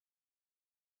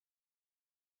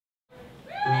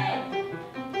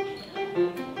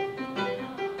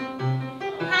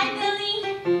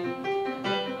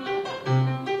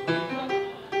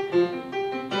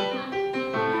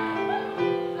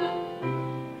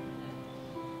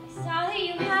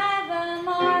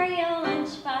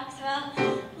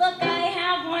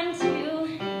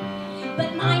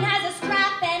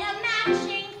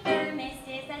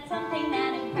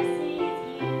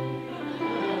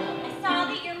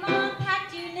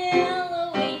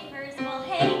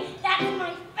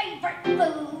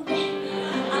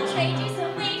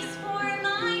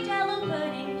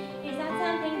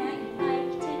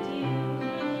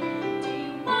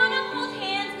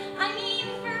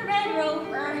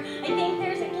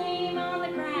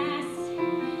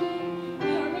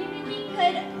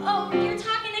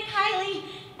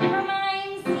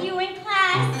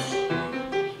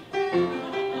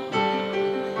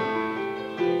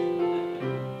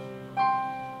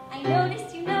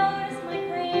noticed you noticed my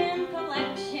grand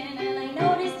collection, and I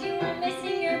noticed you were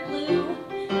missing your blue.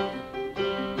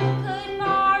 You could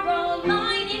borrow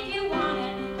mine if you wanna,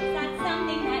 'cause that's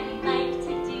something that you like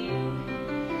to do.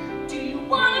 Do you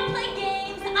wanna play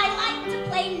games? I like to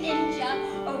play ninja,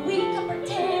 or we could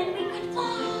pretend we could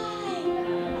fly.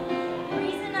 The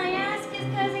reason I ask is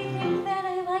 'cause I think that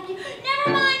I like you. Never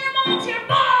mind, your mom's here,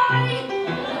 bye!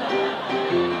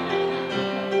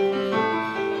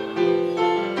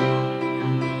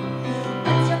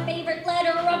 What's your favorite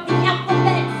letter of the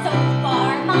alphabet so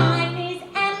far? Mine is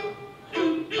M. Do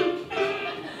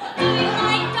you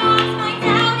like dogs? Mine's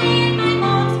out in my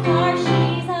mom's car.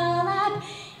 She's a lab,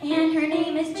 and her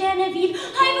name is Genevieve.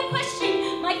 I have a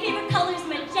question. My favorite color's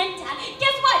magenta.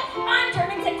 Guess what? I'm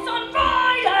turning 6 on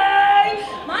Friday.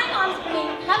 My mom's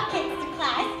bringing cupcakes to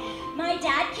class. My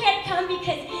dad can't come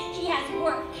because he has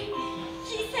work.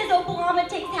 He says Obama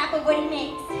takes half of what he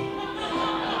makes.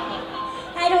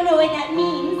 I don't know what that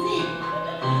means.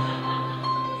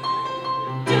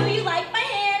 Do you like my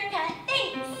haircut?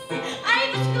 Thanks. I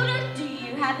have a scooter. Do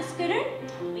you have a scooter?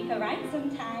 We could ride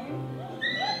sometime.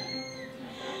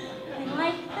 I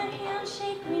like the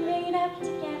handshake we made up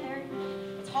together.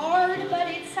 It's hard, but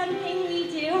it's something we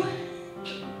do.